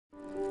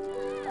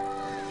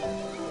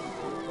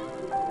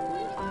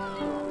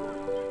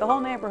The whole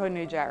neighborhood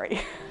knew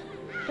Jerry.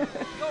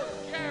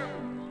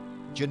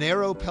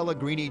 Gennaro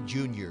Pellegrini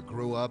Jr.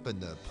 grew up in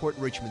the Port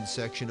Richmond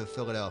section of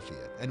Philadelphia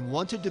and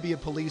wanted to be a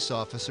police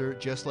officer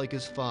just like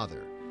his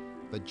father.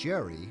 But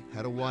Jerry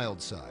had a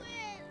wild side.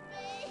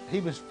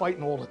 He was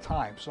fighting all the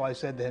time, so I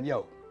said to him,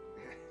 yo,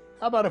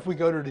 how about if we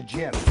go to the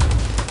gym?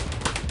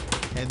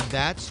 And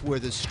that's where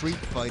the street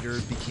fighter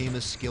became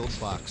a skilled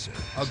boxer,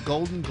 a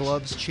Golden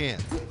Gloves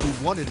champ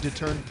who wanted to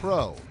turn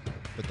pro.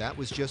 But that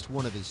was just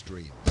one of his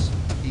dreams.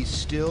 He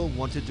still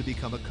wanted to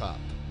become a cop.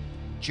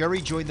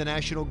 Jerry joined the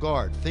National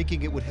Guard,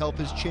 thinking it would help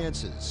his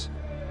chances.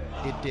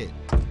 It did.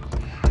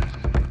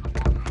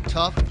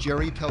 Tough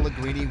Jerry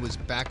Pellegrini was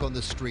back on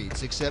the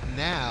streets, except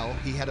now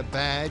he had a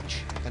badge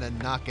and a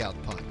knockout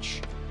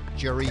punch.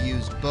 Jerry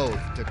used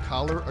both to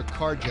collar a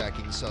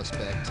carjacking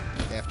suspect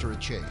after a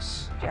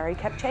chase. Jerry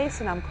kept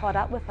chasing him, caught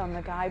up with him.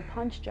 The guy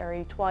punched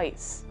Jerry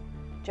twice.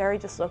 Jerry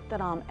just looked at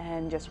him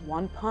and just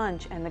one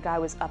punch, and the guy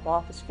was up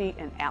off his feet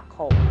and out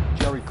cold.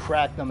 Jerry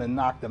cracked him and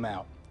knocked him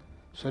out.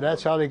 So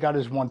that's how they got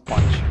his one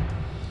punch.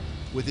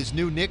 With his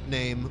new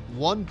nickname,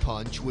 One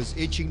Punch was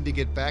itching to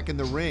get back in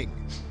the ring.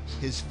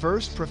 His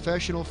first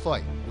professional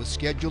fight was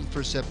scheduled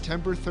for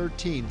September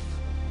 13th,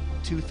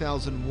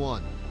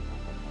 2001.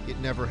 It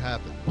never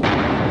happened.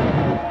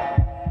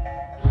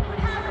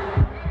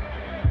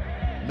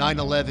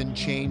 9/11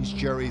 changed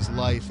Jerry's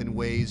life in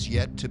ways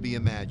yet to be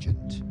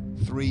imagined.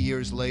 3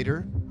 years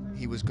later,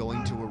 he was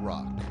going to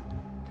Iraq.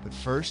 But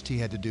first, he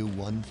had to do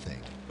one thing.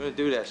 I'm gonna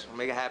do this. We'll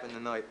make it happen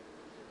tonight.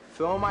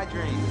 Fulfill my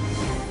dream.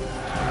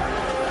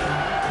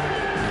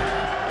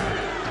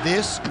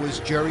 This was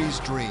Jerry's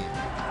dream.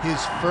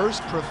 His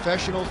first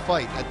professional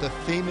fight at the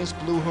famous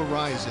Blue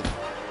Horizon.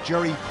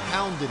 Jerry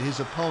pounded his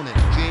opponent,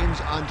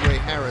 James Andre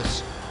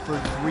Harris, for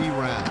 3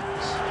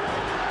 rounds.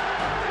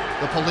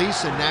 The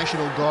police and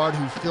National Guard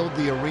who filled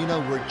the arena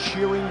were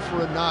cheering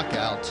for a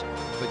knockout,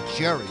 but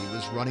Jerry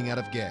was running out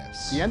of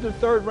gas. The end of the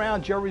 3rd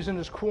round, Jerry's in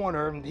his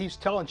corner, and he's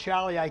telling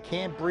Charlie, I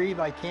can't breathe,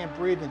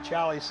 and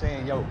Charlie's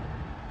saying, yo,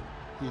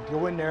 you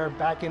go in there,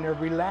 back in there,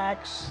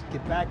 relax,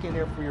 get back in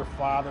there for your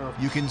father.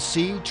 You can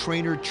see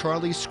trainer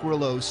Charlie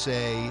Squirlo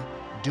say,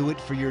 do it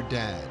for your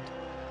dad.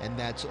 And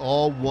that's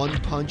all One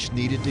Punch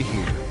needed to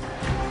hear.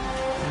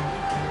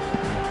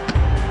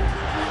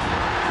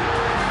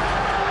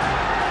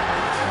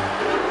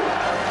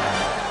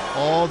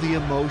 All the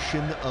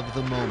emotion of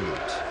the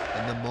moment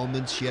and the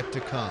moments yet to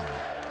come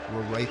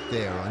were right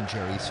there on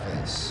Jerry's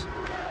face.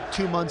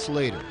 2 months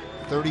later,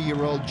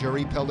 30-year-old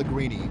Jerry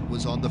Pellegrini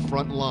was on the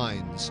front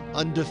lines,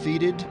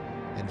 undefeated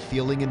and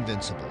feeling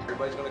invincible.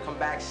 Everybody's gonna come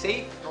back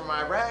safe from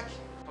Iraq.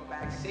 Come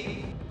back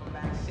safe, come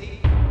back safe.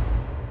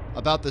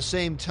 About the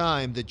same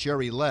time that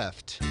Jerry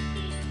left,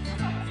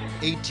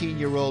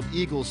 18-year-old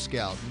Eagle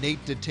Scout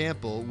Nate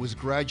Detample was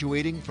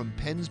graduating from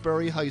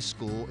Pennsbury High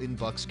School in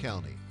Bucks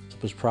County.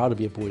 I was proud to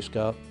be a Boy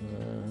Scout.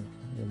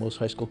 Most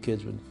high school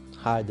kids would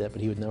hide that,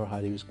 but he would never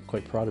hide it. He was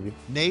quite proud of it.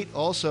 Nate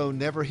also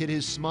never hid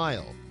his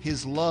smile,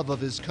 his love of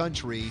his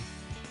country,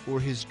 or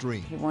his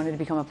dream. He wanted to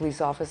become a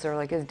police officer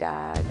like his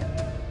dad.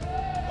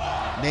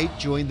 Nate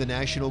joined the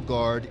National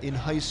Guard in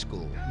high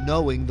school,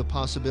 knowing the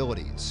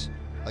possibilities.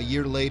 A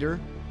year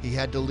later, he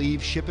had to leave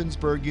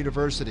Shippensburg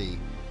University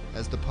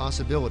as the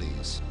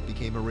possibilities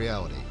became a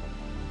reality.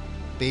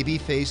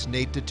 Babyface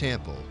Nate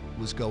Detample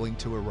was going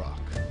to Iraq.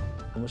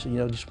 So, you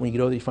know, just when you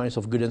get over there, you find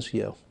yourself a good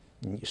NCO,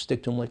 and you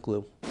stick to them like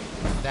glue.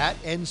 That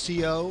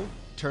NCO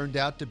turned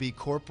out to be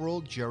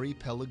Corporal Jerry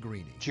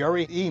Pellegrini.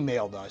 Jerry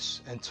emailed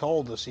us and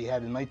told us he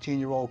had a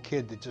 19-year-old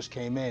kid that just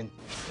came in,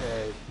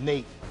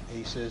 Nate,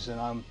 he says,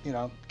 and I'm, you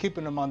know,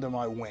 keeping him under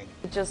my wing.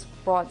 It just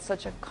brought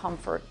such a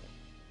comfort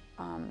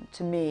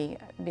to me,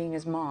 being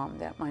his mom,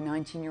 that my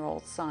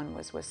 19-year-old son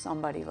was with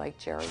somebody like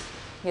Jerry.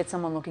 He had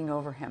someone looking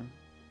over him,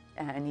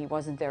 and he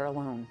wasn't there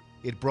alone.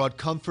 It brought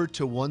comfort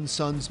to one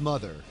son's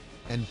mother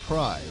and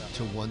pride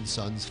to one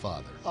son's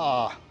father.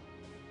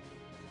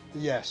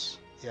 Yes,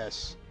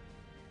 yes.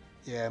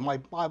 Yeah,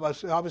 I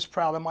was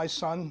proud of my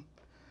son,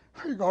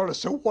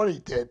 regardless of what he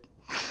did.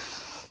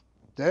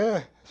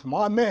 Yeah, it's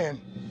my man.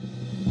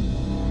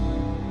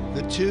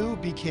 The two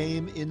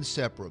became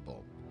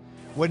inseparable.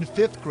 When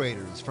 5th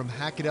graders from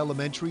Hackett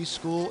Elementary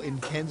School in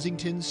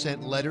Kensington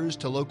sent letters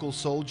to local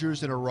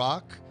soldiers in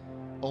Iraq,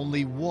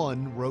 only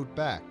one wrote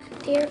back.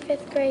 Dear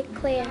 5th grade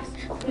class,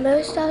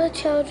 most of the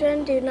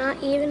children do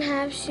not even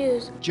have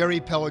shoes. Jerry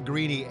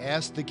Pellegrini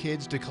asked the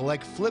kids to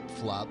collect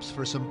flip-flops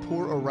for some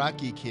poor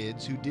Iraqi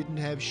kids who didn't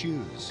have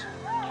shoes.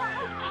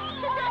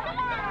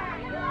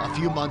 A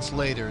few months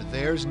later,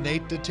 there's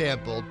Nate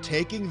Detample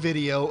taking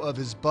video of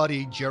his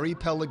buddy Jerry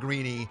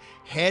Pellegrini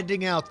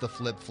handing out the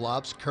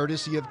flip-flops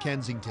courtesy of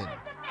Kensington.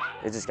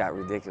 It just got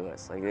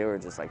ridiculous. Like, they were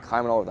just like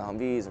climbing over the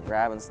Humvees and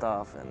grabbing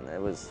stuff, and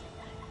it was,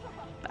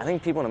 I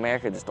think people in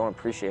America just don't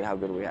appreciate how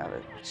good we have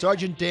it.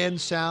 Sergeant Dan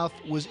South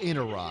was in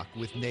Iraq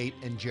with Nate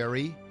and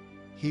Jerry.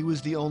 He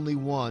was the only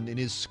one in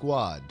his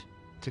squad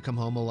to come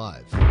home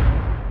alive.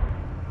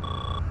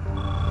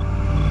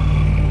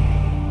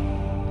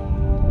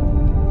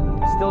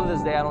 Still to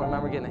this day, I don't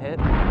remember getting hit.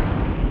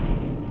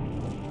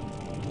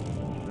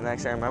 the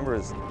next thing I remember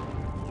is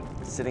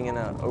sitting in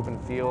an open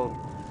field,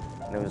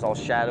 and it was all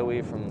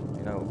shadowy from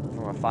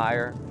a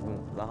fire from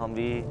the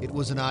Humvee. It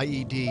was an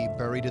IED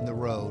buried in the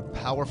road,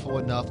 powerful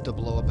enough to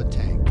blow up a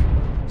tank.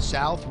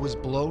 South was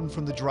blown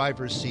from the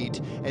driver's seat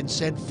and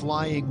sent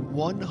flying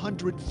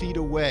 100 feet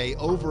away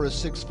over a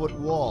 6-foot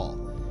wall.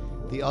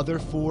 The other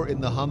 4 in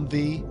the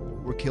Humvee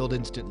were killed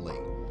instantly.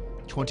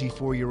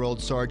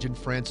 24-year-old Sergeant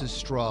Francis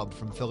Straub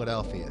from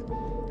Philadelphia,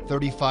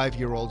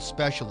 35-year-old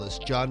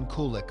Specialist John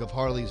Kulik of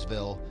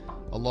Harleysville,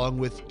 along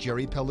with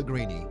Jerry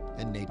Pellegrini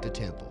and Nate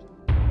Detample.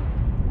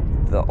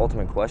 The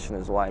ultimate question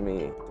is why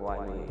me?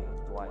 Why me?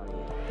 Why me?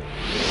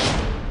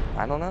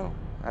 I don't know.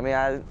 I mean,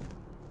 I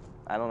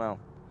don't know.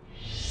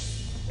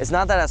 It's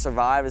not that I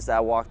survived, it's that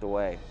I walked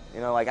away.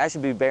 You know, like I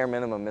should be bare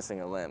minimum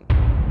missing a limb.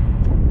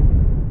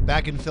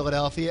 Back in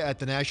Philadelphia at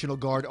the National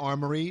Guard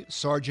Armory,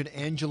 Sergeant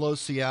Angelo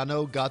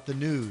Ciano got the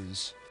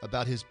news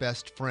about his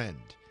best friend.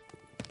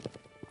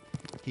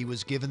 He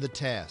was given the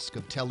task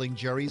of telling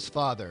Jerry's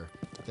father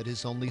that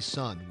his only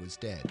son was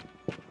dead.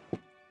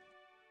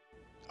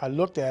 I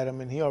looked at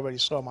him and he already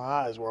saw my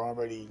eyes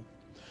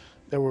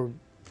they were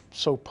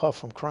so puffed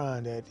from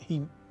crying that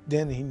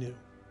then he knew.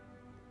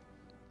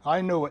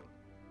 I knew it.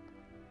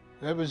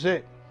 That was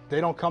it. They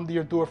don't come to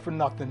your door for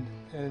nothing.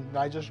 And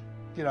I just,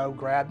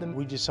 grabbed them.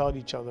 We just held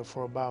each other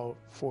for about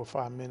 4 or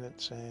 5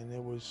 minutes, and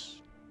it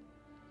was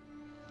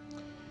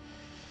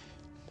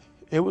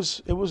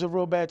a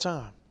real bad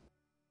time.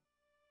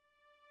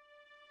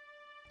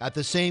 At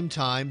the same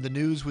time, the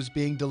news was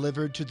being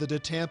delivered to the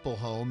Detample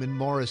home in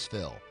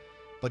Morrisville,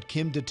 but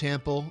Kim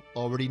Detample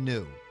already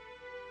knew.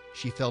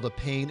 She felt a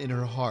pain in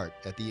her heart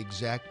at the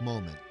exact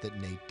moment that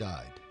Nate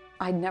died.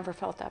 I'd never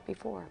felt that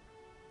before.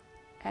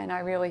 And I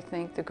really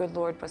think the good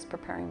Lord was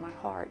preparing my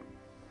heart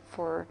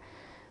for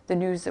the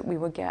news that we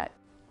would get.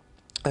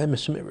 I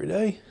miss him every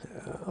day.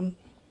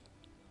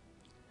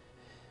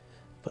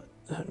 But,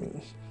 I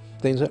mean,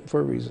 things happen for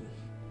a reason.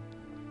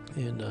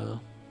 And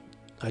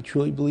I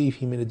truly believe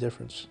he made a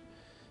difference.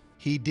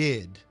 He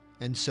did,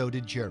 and so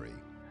did Jerry.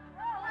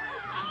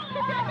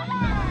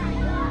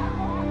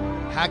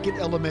 Hackett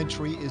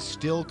Elementary is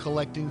still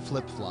collecting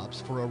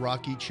flip-flops for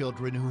Iraqi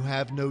children who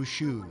have no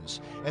shoes.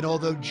 And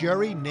although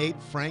Jerry,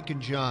 Nate, Frank, and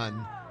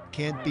John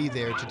can't be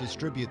there to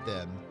distribute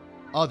them,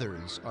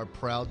 others are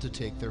proud to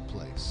take their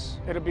place.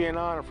 It'll be an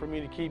honor for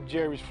me to keep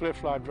Jerry's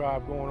flip-flop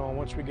drive going on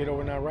once we get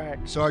over in Iraq.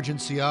 Sergeant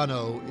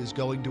Ciano is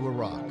going to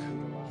Iraq.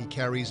 He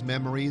carries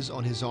memories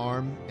on his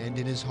arm and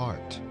in his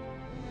heart.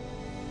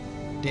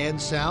 Dan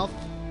South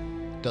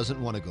doesn't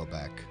want to go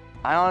back.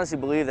 I honestly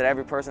believe that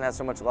every person has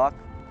so much luck,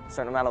 a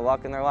certain amount of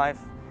luck in their life,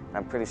 and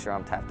I'm pretty sure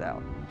I'm tapped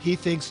out. He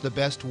thinks the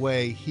best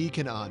way he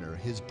can honor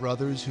his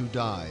brothers who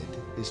died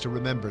is to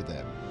remember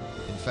them.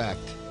 In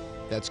fact,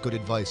 that's good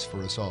advice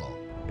for us all.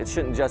 It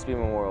shouldn't just be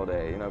Memorial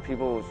Day.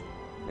 People,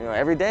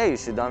 every day you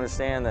should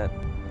understand that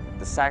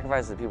the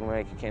sacrifices that people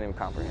make, you can't even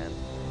comprehend.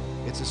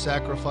 It's a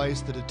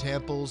sacrifice the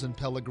Detamples and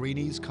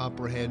Pellegrinis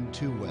comprehend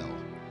too well.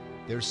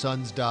 Their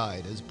sons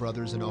died as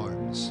brothers in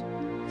arms.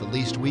 The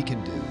least we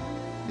can do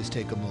is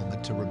take a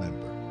moment to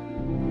remember.